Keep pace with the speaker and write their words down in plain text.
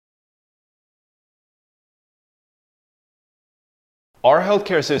Our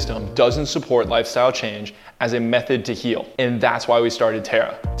healthcare system doesn't support lifestyle change as a method to heal, and that's why we started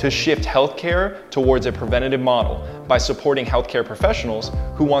Terra, to shift healthcare towards a preventative model by supporting healthcare professionals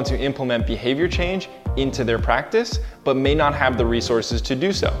who want to implement behavior change into their practice, but may not have the resources to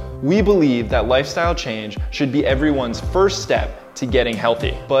do so. We believe that lifestyle change should be everyone's first step to getting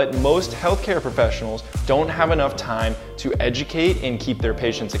healthy, but most healthcare professionals don't have enough time to educate and keep their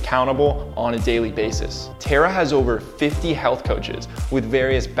patients accountable on a daily basis. Terra has over 50 health coaches with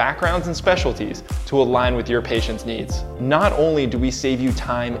various backgrounds and specialties to align with your patient's needs. Not only do we save you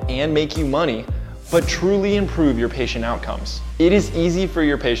time and make you money, but truly improve your patient outcomes. It is easy for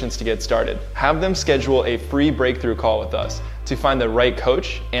your patients to get started. Have them schedule a free breakthrough call with us to find the right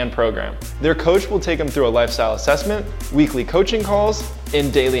coach and program. Their coach will take them through a lifestyle assessment, weekly coaching calls,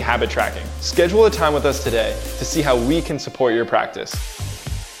 and daily habit tracking. Schedule a time with us today to see how we can support your practice.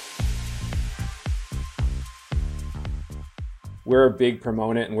 We're a big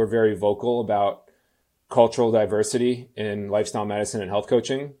proponent and we're very vocal about cultural diversity in lifestyle medicine and health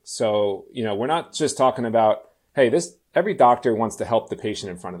coaching. So, we're not just talking about, hey, every doctor wants to help the patient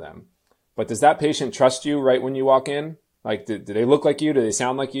in front of them. But does that patient trust you right when you walk in? Like, do they look like you? Do they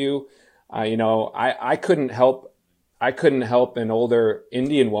sound like you? I couldn't help an older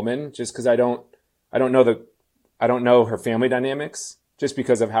Indian woman just because I don't know her family dynamics just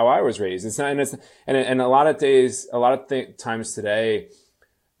because of how I was raised. And a lot of times today,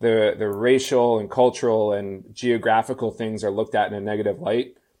 the racial and cultural and geographical things are looked at in a negative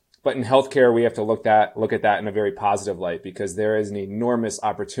light. But in healthcare, we have to look at that in a very positive light, because there is an enormous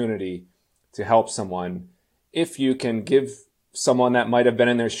opportunity to help someone if you can give someone that might have been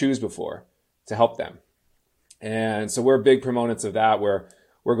in their shoes before to help them. And so we're big proponents of that, where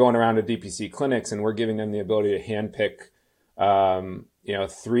we're going around to DPC clinics and we're giving them the ability to handpick,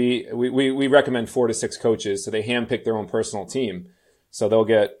 we recommend 4 to 6 coaches. So they handpick their own personal team. So they'll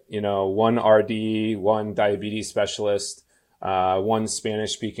get, one RD, one diabetes specialist, one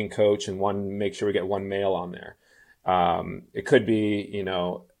Spanish speaking coach, and make sure we get one male on there. It could be,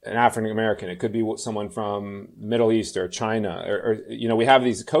 an African American. It could be someone from Middle East or China, or we have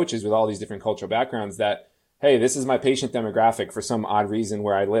these coaches with all these different cultural backgrounds that, hey, this is my patient demographic for some odd reason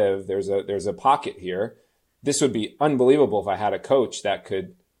where I live. There's a pocket here. This would be unbelievable if I had a coach that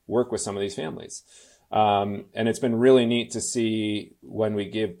could work with some of these families. And it's been really neat to see when we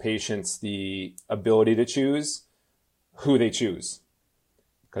give patients the ability to choose who they choose,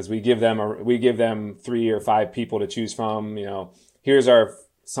 because we give them 3 or 5 people to choose from. Here's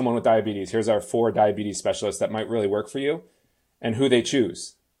someone with diabetes. Here's our 4 diabetes specialists that might really work for you, and who they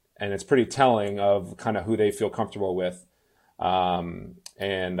choose. And it's pretty telling of kind of who they feel comfortable with,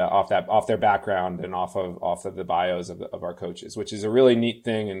 and off their background and off of the bios of our coaches, which is a really neat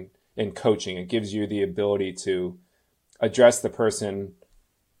thing in coaching. It gives you the ability to address the person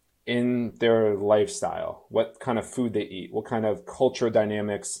in their lifestyle, what kind of food they eat, what kind of cultural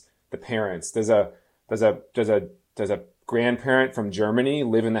dynamics the parents. Does a grandparent from Germany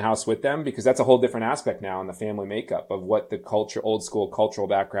live in the house with them? Because that's a whole different aspect now in the family makeup of what the old school cultural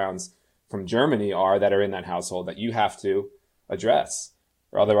backgrounds from Germany are that are in that household that you have to address,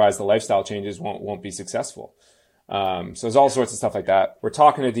 or otherwise the lifestyle changes won't be successful. So there's all sorts of stuff like that. We're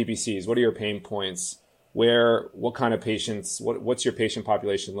talking to DPCs. What are your pain points? What kind of patients, what's your patient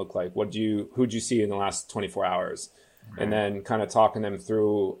population look like? who'd you see in the last 24 hours? Right. And then kind of talking them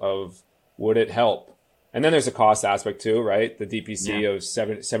through of, would it help? And then there's a cost aspect too, right? The DPC of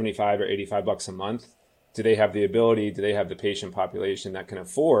 $75 or $85 a month. Do they have the ability? Do they have the patient population that can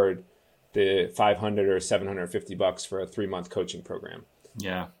afford the $500 or $750 for a 3-month coaching program?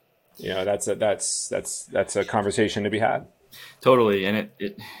 Yeah. That's a conversation to be had. Totally. And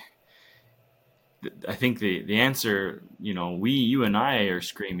I think the answer, you and I are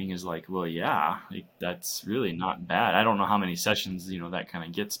screaming is like, well, yeah, that's really not bad. I don't know how many sessions, that kind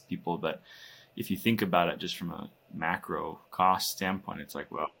of gets people, but if you think about it just from a macro cost standpoint, it's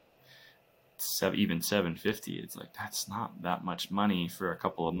like, well, even $750, it's like, that's not that much money for a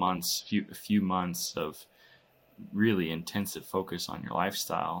couple of months, a few months of really intensive focus on your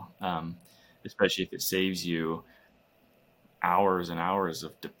lifestyle, especially if it saves you hours and hours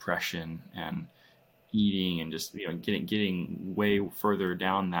of depression and eating and just getting way further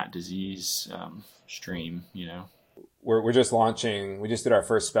down that disease stream. We're just launching. We just did our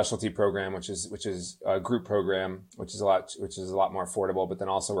first specialty program, which is a group program, which is a lot more affordable. But then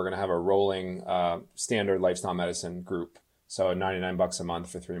also we're going to have a rolling standard lifestyle medicine group, so $99 a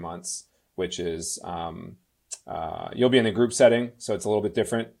month for 3 months, which is you'll be in a group setting, so it's a little bit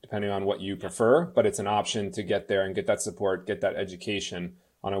different depending on what you prefer. But it's an option to get there and get that support, get that education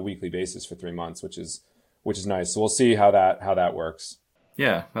on a weekly basis for 3 months, which is which is nice. So we'll see how that works.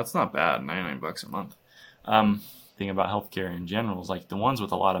 Yeah, that's not bad. $99 a month. Thing about healthcare in general is like the ones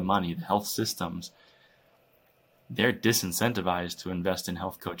with a lot of money, the health systems, they're disincentivized to invest in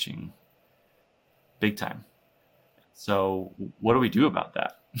health coaching big time. So what do we do about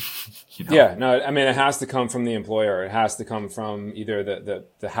that? Yeah, no, I mean, it has to come from the employer. It has to come from either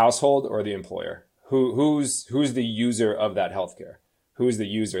the household or the employer. Who's the user of that healthcare? Who's the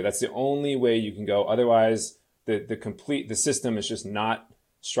user? That's the only way you can go. Otherwise, the system is just not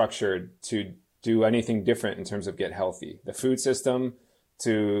structured to do anything different in terms of get healthy. The food system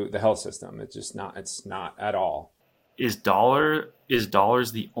to the health system, it's not at all. Is dollars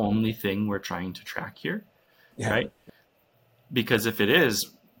the only thing we're trying to track here? Yeah. Right? Because if it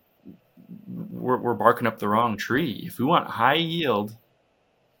is, we're barking up the wrong tree. If we want high yield,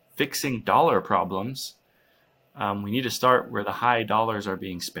 fixing dollar problems, we need to start where the high dollars are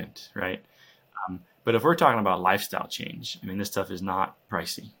being spent, right? But if we're talking about lifestyle change, I mean, this stuff is not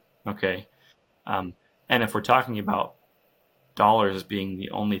pricey, okay? And if we're talking about dollars as being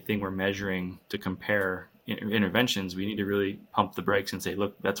the only thing we're measuring to compare interventions, we need to really pump the brakes and say,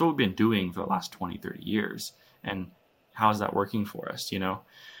 look, that's what we've been doing for the last 20, 30 years. And how is that working for us?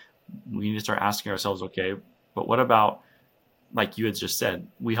 We need to start asking ourselves, okay, but what about, like you had just said,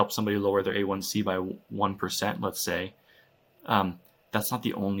 we help somebody lower their A1C by 1%, let's say. That's not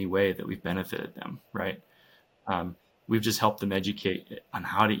the only way that we've benefited them, right? We've just helped them educate on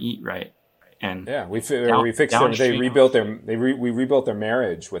how to eat right. And yeah, we fixed them. We rebuilt their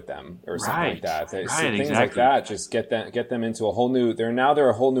marriage with them or something like that. Things exactly. Like that. Just get them into a whole new. They're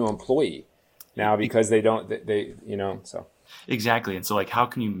a whole new employee now because they so exactly. And so like, how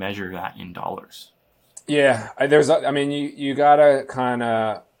can you measure that in dollars? Yeah, you gotta kind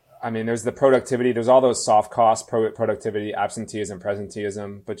of. I mean, there's the productivity. There's all those soft costs, productivity, absenteeism,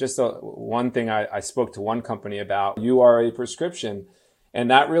 presenteeism. But just one thing I spoke to one company about. You are a prescription. And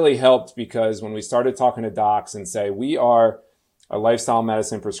that really helped because when we started talking to docs and say, we are a lifestyle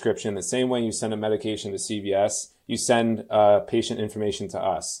medicine prescription, the same way you send a medication to CVS, you send patient information to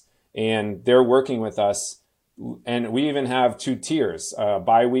us. And they're working with us. And we even have 2 tiers,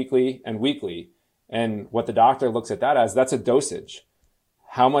 biweekly and weekly. And what the doctor looks at that as, that's a dosage.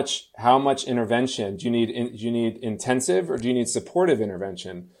 How much intervention do you need? Do you need intensive or do you need supportive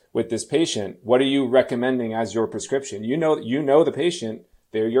intervention with this patient? What are you recommending as your prescription? You know the patient,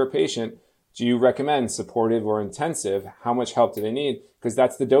 they're your patient. Do you recommend supportive or intensive? How much help do they need? Because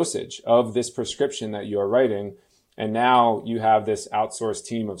that's the dosage of this prescription that you are writing. And now you have this outsourced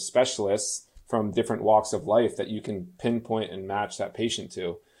team of specialists from different walks of life that you can pinpoint and match that patient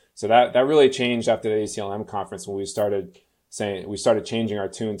to. So that really changed after the ACLM conference when we started changing our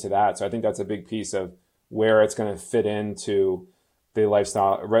tune to that. So I think that's a big piece of where it's going to fit into the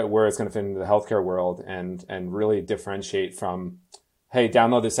lifestyle, where it's going to fit into the healthcare world and really differentiate from, hey,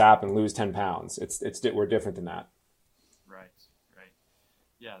 download this app and lose 10 pounds. We're different than that. Right.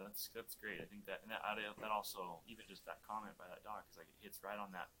 Yeah, that's great. I think that also, even just that comment by that doc, is like it hits right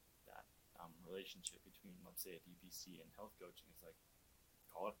on that relationship between, let's say, a DPC and health coaching. It's like,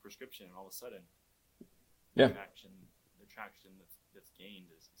 call it prescription, and all of a sudden, the traction that's gained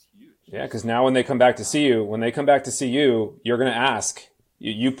is huge. Yeah, because now when they come back to see you, you're going to ask.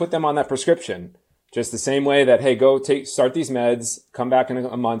 You put them on that prescription, just the same way that, hey, start these meds, come back in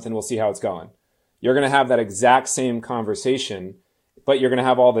a month, and we'll see how it's going. You're going to have that exact same conversation, but you're going to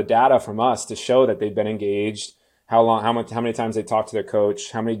have all the data from us to show that they've been engaged, how many times they talked to their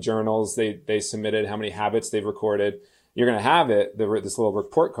coach, how many journals they submitted, how many habits they've recorded. You're going to have this little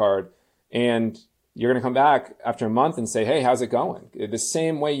report card, and you're going to come back after a month and say, hey, how's it going? The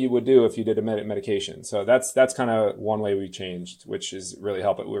same way you would do if you did a medication. So that's kind of one way we changed, which is really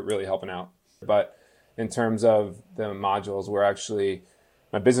we're really helping out. But in terms of the modules, we're actually,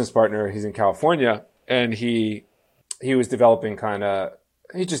 my business partner, he's in California, and he was developing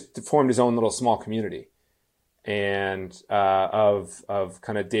he just formed his own little small community and of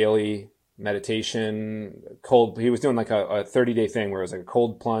kind of daily meditation, he was doing like a 30-day thing where it was like a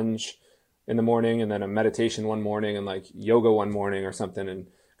cold plunge in the morning and then a meditation one morning and like yoga one morning or something, and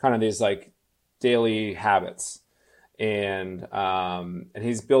kind of these like daily habits. And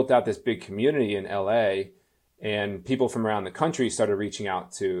he's built out this big community in LA, and people from around the country started reaching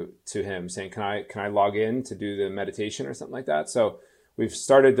out to him saying, can I log in to do the meditation or something like that? So we've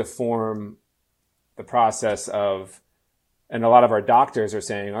started to form the process of, and a lot of our doctors are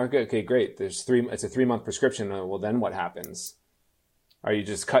saying, okay, great. It's a 3-month prescription. Well, then what happens? Are you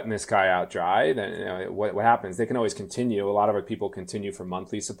just cutting this guy out dry? Then what happens? They can always continue. A lot of our people continue for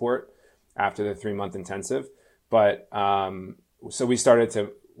monthly support after the 3-month intensive. But so we started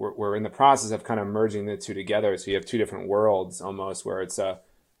to we're in the process of kind of merging the two together. So you have two different worlds almost, where it's a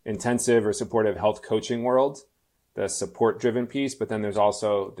intensive or supportive health coaching world, the support driven piece, but then there's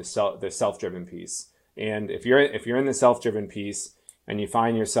also the self-driven piece. And if you're in the self-driven piece and you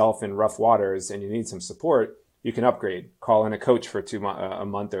find yourself in rough waters and you need some support, you can upgrade, call in a coach for a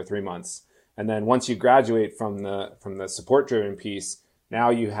month or 3 months. And then once you graduate from the support driven piece, now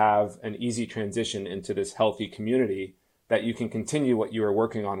you have an easy transition into this healthy community that you can continue what you were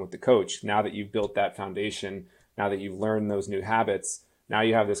working on with the coach. Now that you've built that foundation, now that you've learned those new habits, now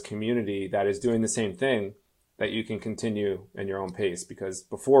you have this community that is doing the same thing that you can continue in your own pace, because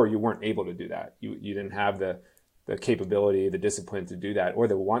before you weren't able to do that. You didn't have the capability, the discipline to do that, or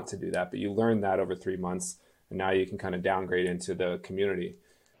the want to do that, but you learned that over 3 months, and now you can kind of downgrade into the community.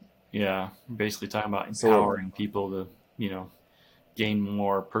 Yeah, basically talking about empowering people to, gain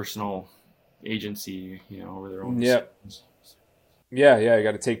more personal agency, over their own decisions. Yeah, you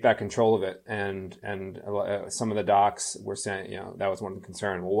got to take back control of it. And some of the docs were saying, that was one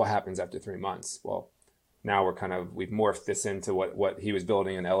concern. Well, what happens after 3 months? Well, now we've morphed this into what he was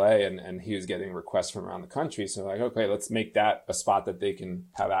building in LA, and he was getting requests from around the country. So like, okay, let's make that a spot that they can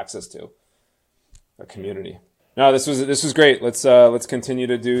have access to, a community. No, this was great. Let's continue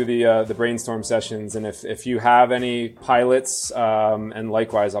to do the brainstorm sessions. And if you have any pilots, and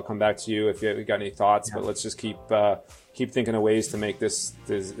likewise, I'll come back to you if you got any thoughts, but let's just keep thinking of ways to make this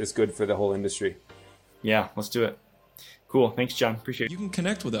good for the whole industry. Yeah, let's do it. Cool. Thanks, John. Appreciate it. You can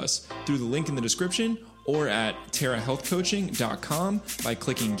connect with us through the link in the description or at terrahealthcoaching.com by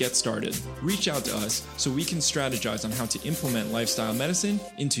clicking Get Started. Reach out to us so we can strategize on how to implement lifestyle medicine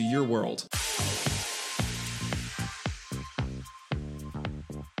into your world.